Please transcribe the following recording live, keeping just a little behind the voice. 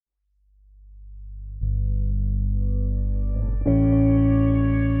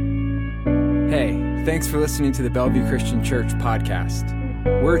Thanks for listening to the Bellevue Christian Church podcast.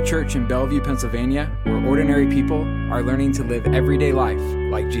 We're a church in Bellevue, Pennsylvania, where ordinary people are learning to live everyday life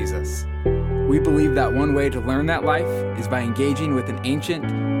like Jesus. We believe that one way to learn that life is by engaging with an ancient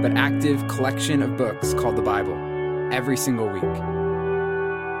but active collection of books called the Bible every single week.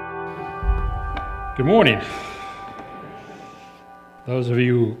 Good morning. Those of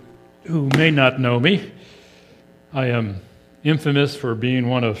you who may not know me, I am infamous for being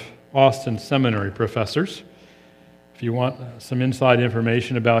one of Austin seminary professors. If you want some inside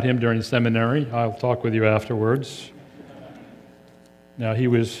information about him during seminary, I'll talk with you afterwards. Now, he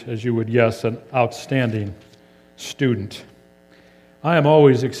was, as you would guess, an outstanding student. I am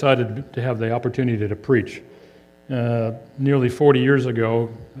always excited to have the opportunity to preach. Nearly 40 years ago,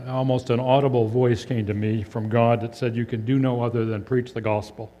 almost an audible voice came to me from God that said, "You can do no other than preach the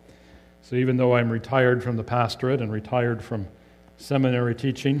gospel." So even though I'm retired from the pastorate and retired from seminary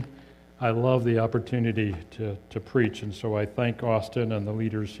teaching, I love the opportunity to preach, and so I thank Austin and the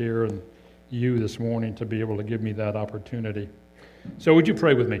leaders here and you this morning to be able to give me that opportunity. So would you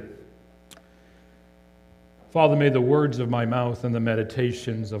pray with me? Father, may the words of my mouth and the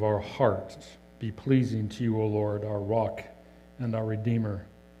meditations of our hearts be pleasing to you, O Lord, our rock and our Redeemer.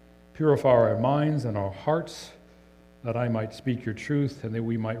 Purify our minds and our hearts, that I might speak your truth and that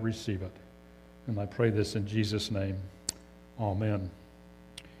we might receive it. And I pray this in Jesus' name. Amen.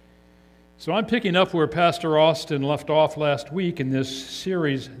 So I'm picking up where Pastor Austin left off last week in this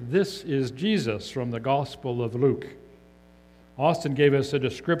series, This is Jesus, from the Gospel of Luke. Austin gave us a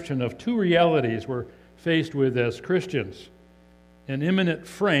description of two realities we're faced with as Christians. An imminent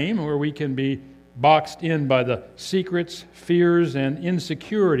frame where we can be boxed in by the secrets, fears, and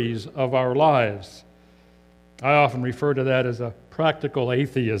insecurities of our lives. I often refer to that as a practical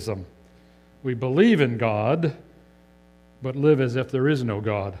atheism. We believe in God, but live as if there is no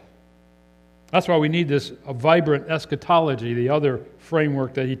God. That's why we need this vibrant eschatology, the other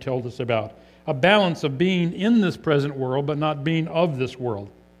framework that he told us about. A balance of being in this present world, but not being of this world.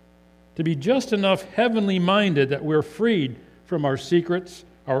 To be just enough heavenly minded that we're freed from our secrets,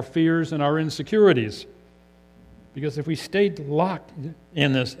 our fears, and our insecurities. Because if we stayed locked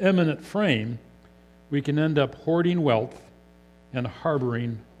in this imminent frame, we can end up hoarding wealth and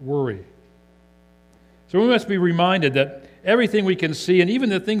harboring worry. So we must be reminded that everything we can see, and even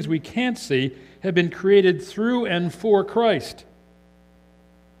the things we can't see, have been created through and for Christ.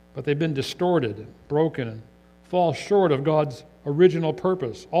 But they've been distorted and broken and fall short of God's original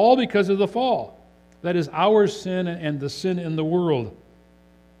purpose, all because of the fall. That is our sin and the sin in the world.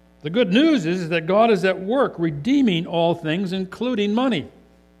 The good news is that God is at work redeeming all things, including money.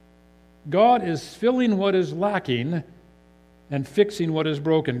 God is filling what is lacking and fixing what is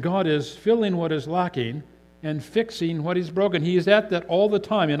broken. God is filling what is lacking and fixing what is broken. He is at that all the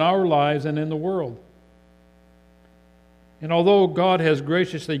time in our lives and in the world. And although God has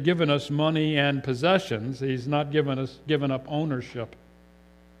graciously given us money and possessions, He's not given up ownership.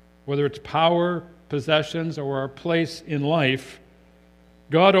 Whether it's power, possessions, or our place in life,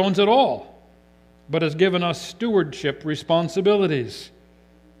 God owns it all, but has given us stewardship responsibilities.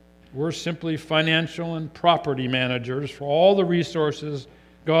 We're simply financial and property managers for all the resources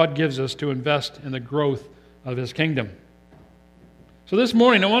God gives us to invest in the growth of His kingdom. So this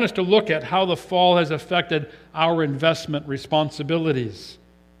morning I want us to look at how the fall has affected our investment responsibilities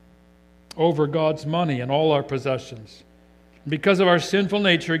over God's money and all our possessions. Because of our sinful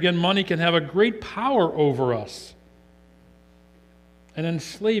nature, again, money can have a great power over us, an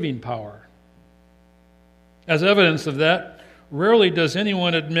enslaving power. As evidence of that, rarely does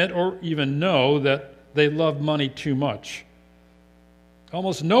anyone admit or even know that they love money too much.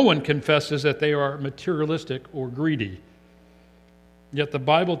 Almost no one confesses that they are materialistic or greedy. Yet the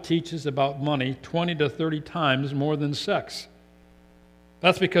Bible teaches about money 20 to 30 times more than sex.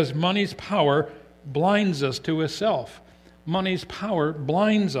 That's because money's power blinds us to itself. Money's power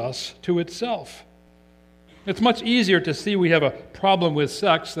blinds us to itself. It's much easier to see we have a problem with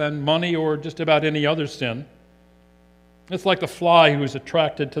sex than money or just about any other sin. It's like the fly who is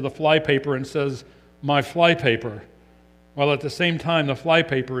attracted to the flypaper and says, "My flypaper," while at the same time the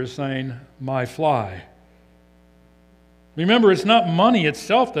flypaper is saying, "My fly." Remember, it's not money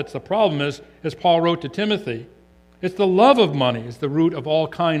itself that's the problem, as Paul wrote to Timothy. It's the love of money is the root of all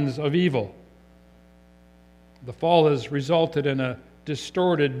kinds of evil. The fall has resulted in a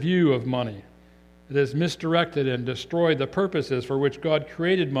distorted view of money. It has misdirected and destroyed the purposes for which God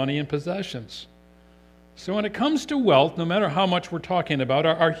created money and possessions. So when it comes to wealth, no matter how much we're talking about,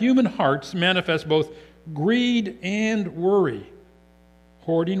 our human hearts manifest both greed and worry,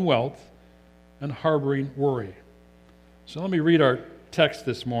 hoarding wealth and harboring worry. So let me read our text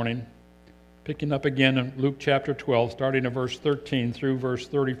this morning, Picking up again in Luke chapter 12, starting at verse 13 through verse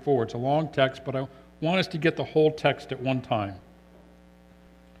 34. It's a long text, but I want us to get the whole text at one time.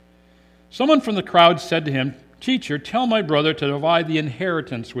 Someone from the crowd said to him, "Teacher, tell my brother to divide the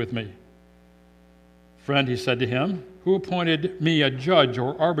inheritance with me." "Friend," he said to him, "who appointed me a judge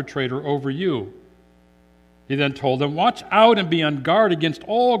or arbitrator over you?" He then told him, "Watch out and be on guard against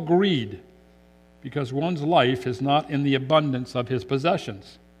all greed, because one's life is not in the abundance of his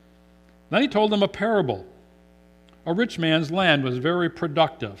possessions." Then he told them a parable. A rich man's land was very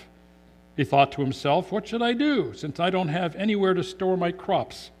productive. He thought to himself, "What should I do, since I don't have anywhere to store my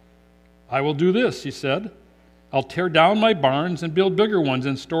crops?" "I will do this," he said. "I'll tear down my barns and build bigger ones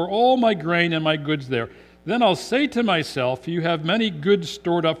and store all my grain and my goods there. Then I'll say to myself, you have many goods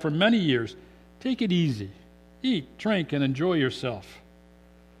stored up for many years. Take it easy. Eat, drink, and enjoy yourself."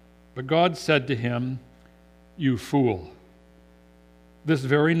 But God said to him, "You fool. This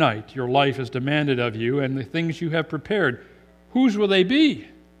very night your life is demanded of you, and the things you have prepared, whose will they be?"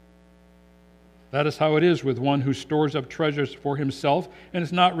 That is how it is with one who stores up treasures for himself and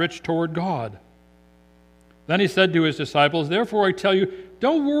is not rich toward God. Then he said to his disciples, "Therefore I tell you,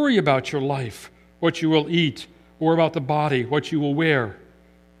 don't worry about your life, what you will eat, or about the body, what you will wear.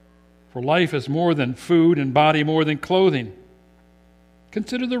 For life is more than food, and body more than clothing.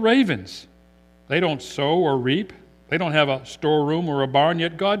 Consider the ravens. They don't sow or reap. They don't have a storeroom or a barn,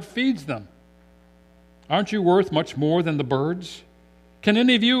 yet God feeds them. Aren't you worth much more than the birds? Can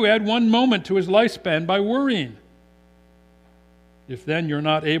any of you add 1 moment to his lifespan by worrying? If then you're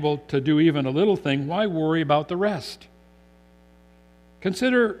not able to do even a little thing, why worry about the rest?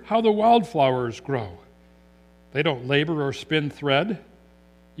 Consider how the wildflowers grow. They don't labor or spin thread.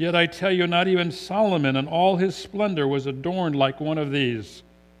 Yet I tell you, not even Solomon in all his splendor was adorned like one of these.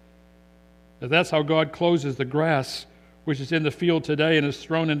 If that's how God clothes the grass, which is in the field today and is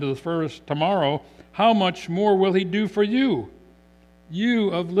thrown into the furnace tomorrow, how much more will he do for you, you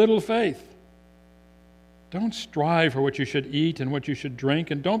of little faith? Don't strive for what you should eat and what you should drink,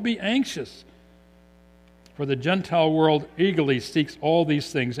 and don't be anxious. For the Gentile world eagerly seeks all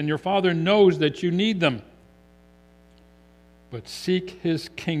these things, and your Father knows that you need them. But seek his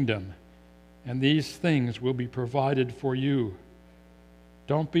kingdom, and these things will be provided for you.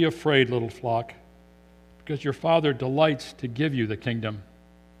 Don't be afraid, little flock, because your Father delights to give you the kingdom.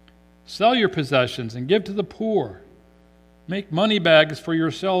 Sell your possessions and give to the poor. Make money bags for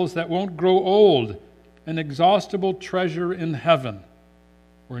yourselves that won't grow old, an inexhaustible treasure in heaven,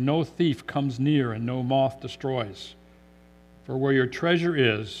 where no thief comes near and no moth destroys. For where your treasure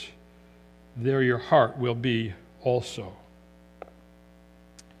is, there your heart will be also."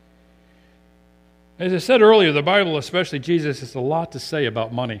 As I said earlier, the Bible, especially Jesus, has a lot to say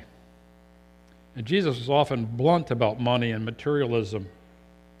about money. And Jesus was often blunt about money and materialism.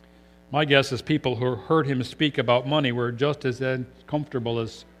 My guess is people who heard him speak about money were just as uncomfortable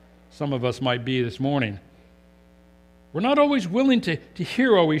as some of us might be this morning. We're not always willing to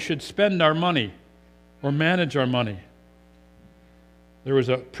hear how we should spend our money or manage our money. There was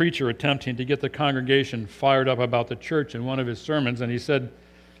a preacher attempting to get the congregation fired up about the church in one of his sermons, and he said,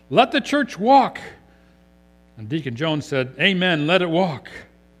 "Let the church walk." And Deacon Jones said, "Amen, let it walk."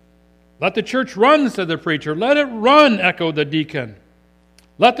 "Let the church run," said the preacher. "Let it run," echoed the deacon.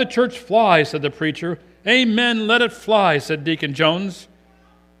 "Let the church fly," said the preacher. "Amen, let it fly," said Deacon Jones.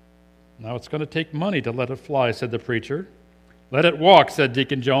 "Now it's going to take money to let it fly," said the preacher. "Let it walk," said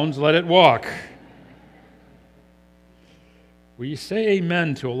Deacon Jones. "Let it walk." We say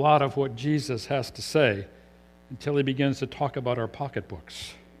amen to a lot of what Jesus has to say until he begins to talk about our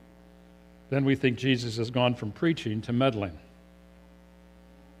pocketbooks. Then we think Jesus has gone from preaching to meddling.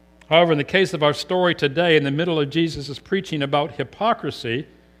 However, in the case of our story today, in the middle of Jesus' preaching about hypocrisy,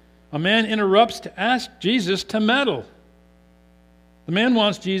 a man interrupts to ask Jesus to meddle. The man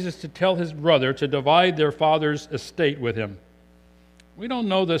wants Jesus to tell his brother to divide their father's estate with him. We don't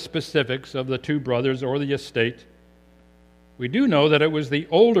know the specifics of the two brothers or the estate. We do know that it was the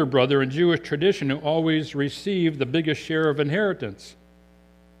older brother in Jewish tradition who always received the biggest share of inheritance.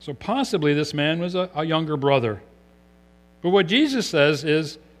 So possibly this man was a younger brother. But what Jesus says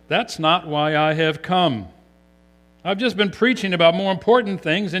is, "That's not why I have come. I've just been preaching about more important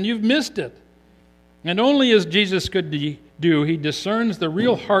things, and you've missed it." And only as Jesus could do, he discerns the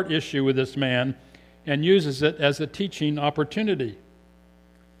real heart issue with this man and uses it as a teaching opportunity.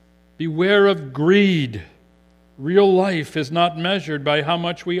 Beware of greed. Real life is not measured by how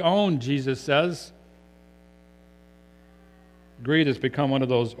much we own, Jesus says. Greed has become one of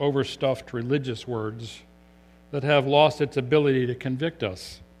those overstuffed religious words that have lost its ability to convict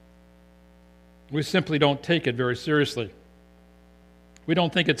us. We simply don't take it very seriously. We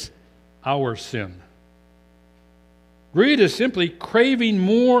don't think it's our sin. Greed is simply craving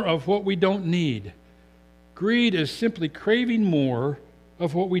more of what we don't need. Greed is simply craving more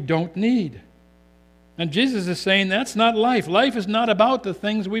of what we don't need. And Jesus is saying that's not life. Life is not about the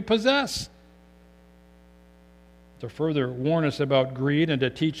things we possess. To further warn us about greed and to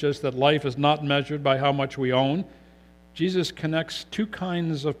teach us that life is not measured by how much we own, Jesus connects two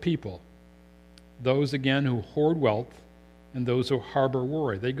kinds of people. Those, again, who hoard wealth and those who harbor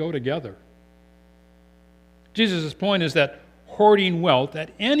worry. They go together. Jesus' point is that hoarding wealth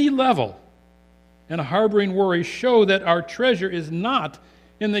at any level and harboring worry show that our treasure is not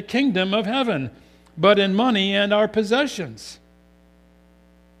in the kingdom of heaven, but in money and our possessions.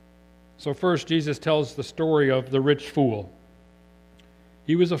 So first, Jesus tells the story of the rich fool.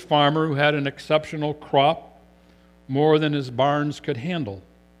 He was a farmer who had an exceptional crop, more than his barns could handle.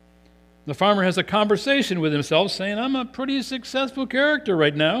 The farmer has a conversation with himself saying, I'm a pretty successful character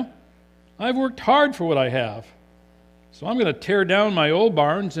right now. I've worked hard for what I have. So I'm going to tear down my old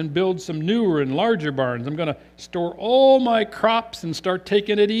barns and build some newer and larger barns. I'm going to store all my crops and start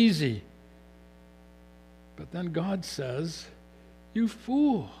taking it easy. But then God says, you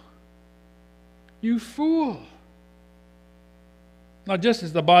fool. You fool. Now, just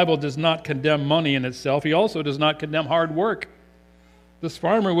as the Bible does not condemn money in itself, he also does not condemn hard work. This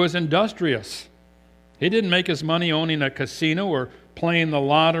farmer was industrious. He didn't make his money owning a casino or playing the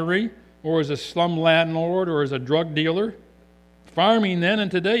lottery or as a slum landlord or as a drug dealer. Farming then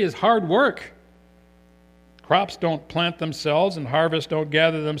and today is hard work. Crops don't plant themselves and harvests don't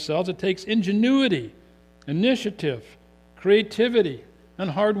gather themselves. It takes ingenuity, initiative, creativity,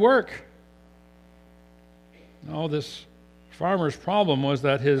 and hard work. No, this farmer's problem was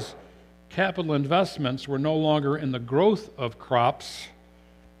that his capital investments were no longer in the growth of crops,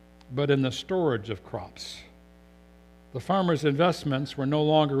 but in the storage of crops. The farmer's investments were no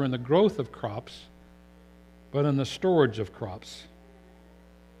longer in the growth of crops, but in the storage of crops.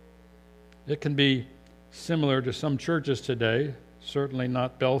 It can be similar to some churches today, certainly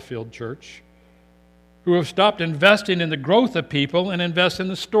not Belfield Church, who have stopped investing in the growth of people and invest in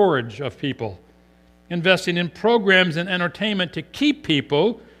the storage of people, investing in programs and entertainment to keep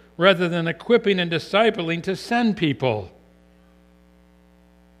people rather than equipping and discipling to send people.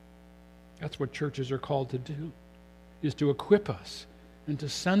 That's what churches are called to do, is to equip us and to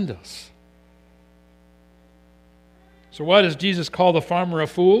send us. So why does Jesus call the farmer a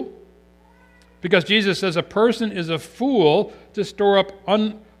fool? Because Jesus says a person is a fool to store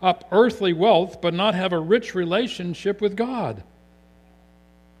up earthly wealth but not have a rich relationship with God.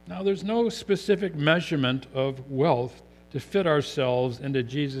 Now, there's no specific measurement of wealth to fit ourselves into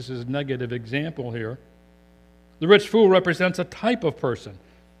Jesus' negative example here. The rich fool represents a type of person.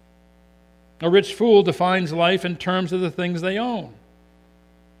 A rich fool defines life in terms of the things they own.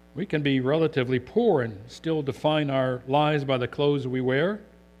 We can be relatively poor and still define our lives by the clothes we wear,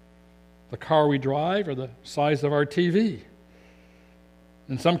 the car we drive, or the size of our TV.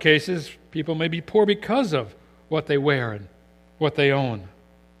 In some cases, people may be poor because of what they wear and what they own.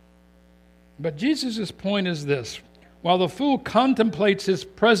 But Jesus' point is this: while the fool contemplates his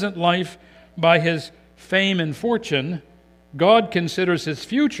present life by his fame and fortune, God considers his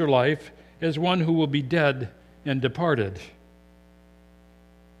future life as one who will be dead and departed.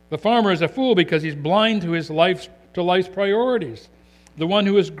 The farmer is a fool because he's blind to life's priorities. The one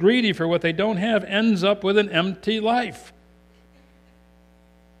who is greedy for what they don't have ends up with an empty life.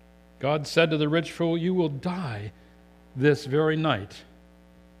 God said to the rich fool, "You will die this very night.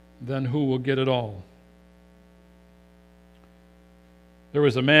 Then who will get it all?" There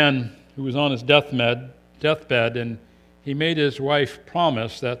was a man who was on his deathbed, and he made his wife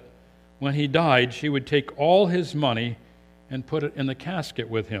promise that when he died, she would take all his money and put it in the casket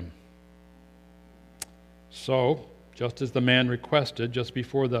with him. So, just as the man requested, just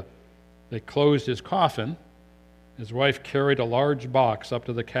before they closed his coffin, his wife carried a large box up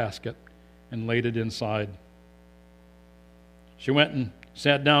to the casket and laid it inside. She went and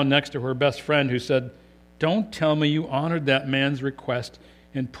sat down next to her best friend, who said, "Don't tell me you honored that man's request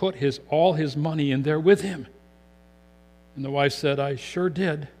and put all his money in there with him." And the wife said, "I sure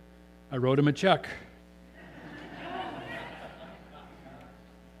did. I wrote him a check."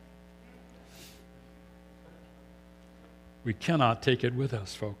 We cannot take it with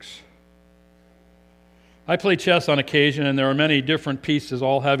us, folks. I play chess on occasion, and there are many different pieces,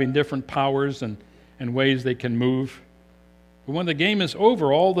 all having different powers and ways they can move. But when the game is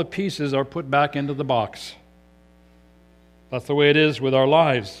over, all the pieces are put back into the box. That's the way it is with our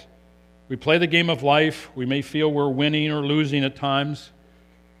lives. We play the game of life. We may feel we're winning or losing at times.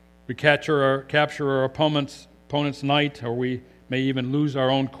 We capture our opponent's knight, or we may even lose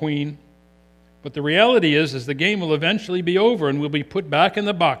our own queen. But the reality is the game will eventually be over and we'll be put back in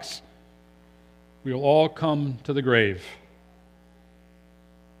the box. We will all come to the grave.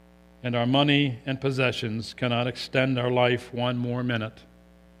 And our money and possessions cannot extend our life one more minute,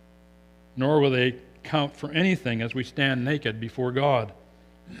 nor will they count for anything as we stand naked before God.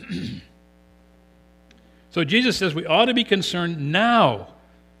 So Jesus says we ought to be concerned now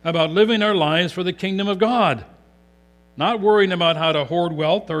about living our lives for the kingdom of God, not worrying about how to hoard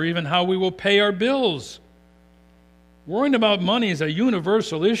wealth or even how we will pay our bills. Worrying about money is a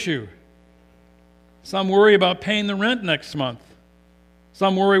universal issue. Some worry about paying the rent next month.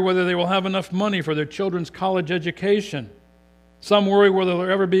 Some worry whether they will have enough money for their children's college education. Some worry whether they'll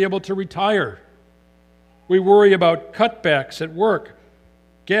ever be able to retire. We worry about cutbacks at work,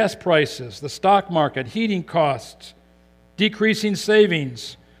 gas prices, the stock market, heating costs, decreasing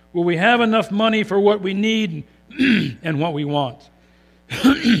savings. Will we have enough money for what we need and what we want?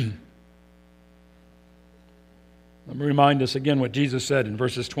 Let me remind us again what Jesus said in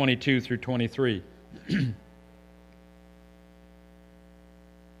verses 22 through 23.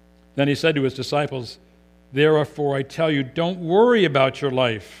 Then he said to his disciples, "Therefore I tell you, don't worry about your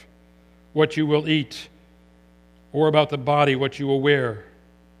life, what you will eat, or about the body, what you will wear.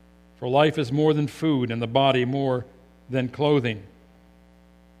 For life is more than food, and the body more than clothing."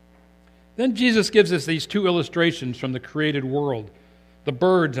 Then Jesus gives us these two illustrations from the created world, the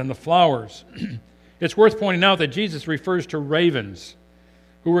birds and the flowers. It's worth pointing out that Jesus refers to ravens,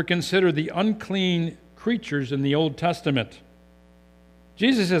 who were considered the unclean creatures in the Old Testament.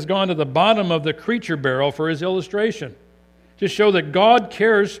 Jesus has gone to the bottom of the creature barrel for his illustration to show that God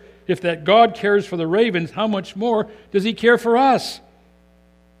cares. If that God cares for the ravens, how much more does he care for us?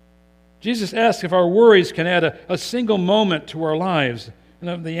 Jesus asks if our worries can add a single moment to our lives.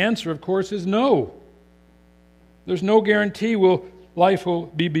 And the answer, of course, is no. There's no guarantee life will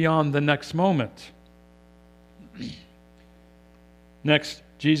be beyond the next moment. Next,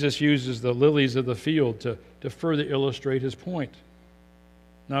 Jesus uses the lilies of the field to further illustrate his point.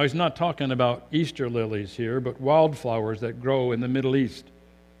 Now, he's not talking about Easter lilies here, but wildflowers that grow in the Middle East.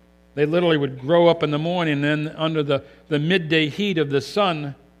 They literally would grow up in the morning, and then under the midday heat of the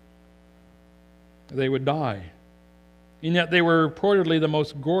sun, they would die. And yet they were reportedly the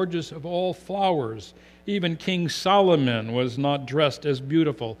most gorgeous of all flowers. Even King Solomon was not dressed as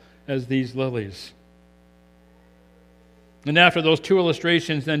beautiful as these lilies. And after those two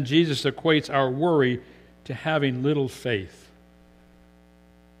illustrations, then Jesus equates our worry to having little faith.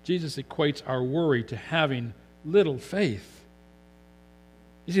 Jesus equates our worry to having little faith.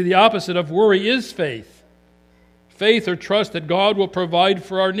 You see, the opposite of worry is faith. Faith or trust that God will provide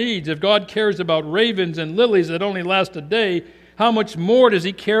for our needs. If God cares about ravens and lilies that only last a day, how much more does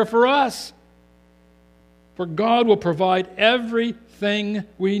he care for us? For God will provide everything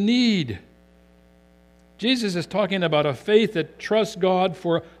we need. Jesus is talking about a faith that trusts God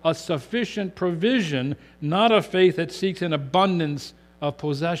for a sufficient provision, not a faith that seeks an abundance of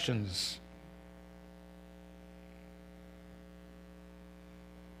possessions.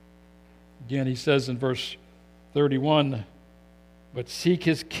 Again, he says in verse 31, "But seek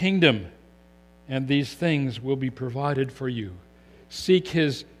his kingdom, and these things will be provided for you." Seek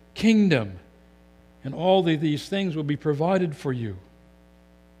his kingdom, and all these things will be provided for you.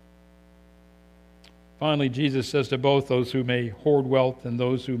 Finally, Jesus says to both those who may hoard wealth and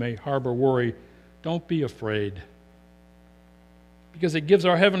those who may harbor worry, don't be afraid. Because it gives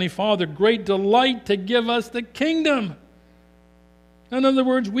our Heavenly Father great delight to give us the kingdom. In other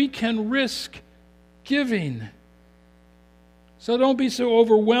words, we can risk giving. So don't be so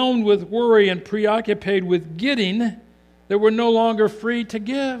overwhelmed with worry and preoccupied with getting that we're no longer free to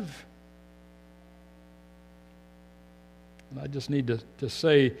give. And I just need to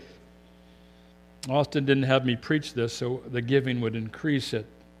say, Austin didn't have me preach this, so the giving would increase at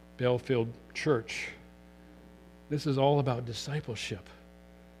Bellefield Church. This is all about discipleship.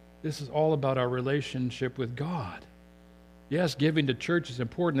 This is all about our relationship with God. Yes, giving to church is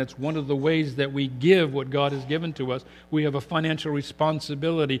important. That's one of the ways that we give what God has given to us. We have a financial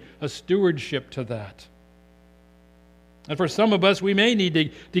responsibility, a stewardship to that. And for some of us, we may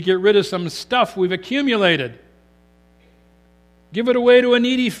need to get rid of some stuff we've accumulated. Give it away to a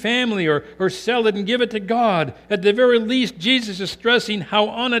needy family or sell it and give it to God. At the very least, Jesus is stressing how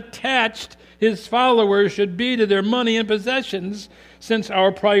unattached his followers should be to their money and possessions, since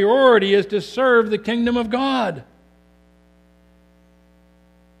our priority is to serve the kingdom of God.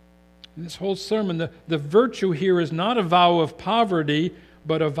 In this whole sermon, the virtue here is not a vow of poverty,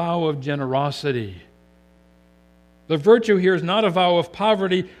 but a vow of generosity. The virtue here is not a vow of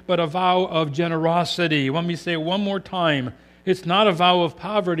poverty, but a vow of generosity. Let me say it one more time. It's not a vow of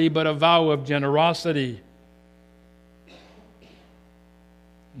poverty, but a vow of generosity.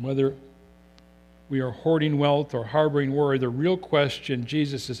 Whether we are hoarding wealth or harboring worry, the real question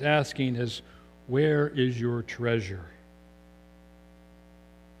Jesus is asking is, where is your treasure?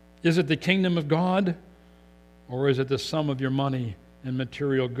 Is it the kingdom of God, or is it the sum of your money and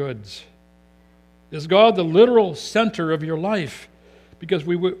material goods? Is God the literal center of your life? Because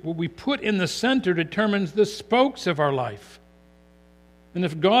what we put in the center determines the spokes of our life. And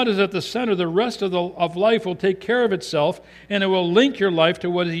if God is at the center, the rest of life will take care of itself, and it will link your life to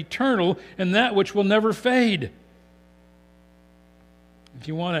what is eternal and that which will never fade. If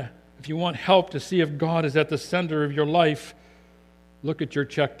you want help to see if God is at the center of your life, look at your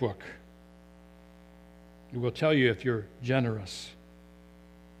checkbook. It will tell you if you're generous.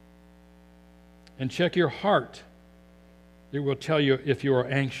 And check your heart. It will tell you if you are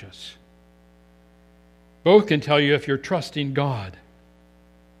anxious. Both can tell you if you're trusting God.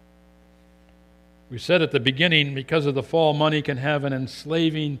 We said at the beginning, because of the fall, money can have an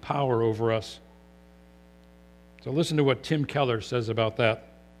enslaving power over us. So listen to what Tim Keller says about that.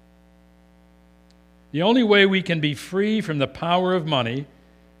 The only way we can be free from the power of money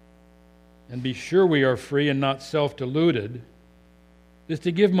and be sure we are free and not self-deluded is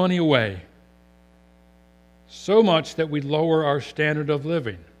to give money away, so much that we lower our standard of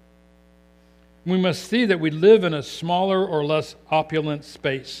living. We must see that we live in a smaller or less opulent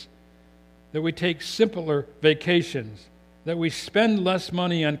space, that we take simpler vacations, that we spend less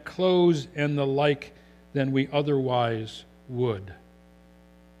money on clothes and the like than we otherwise would.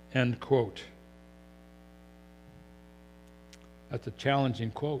 End quote. That's a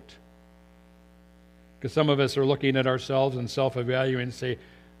challenging quote. Because some of us are looking at ourselves and self-evaluating and say,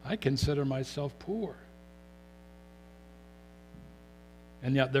 I consider myself poor.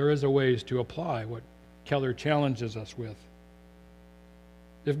 And yet there is a ways to apply what Keller challenges us with.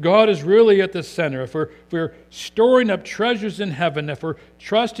 If God is really at the center, if we're storing up treasures in heaven, if we're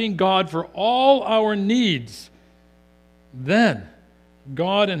trusting God for all our needs, then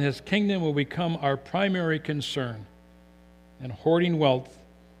God and His kingdom will become our primary concern, and hoarding wealth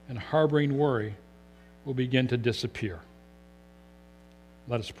and harboring worry will begin to disappear.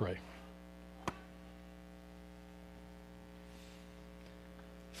 Let us pray.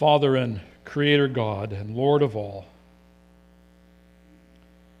 Father and Creator God and Lord of all,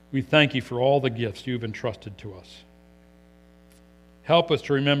 we thank you for all the gifts you've entrusted to us. Help us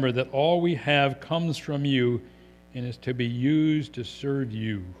to remember that all we have comes from you and is to be used to serve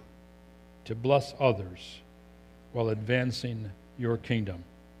you, to bless others while advancing your kingdom.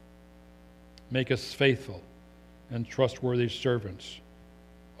 Make us faithful and trustworthy servants,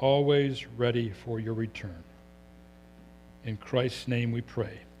 always ready for your return. In Christ's name we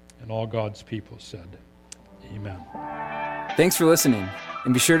pray, and all God's people said, Amen. Thanks for listening,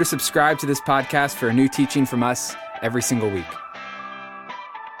 and be sure to subscribe to this podcast for a new teaching from us every single week.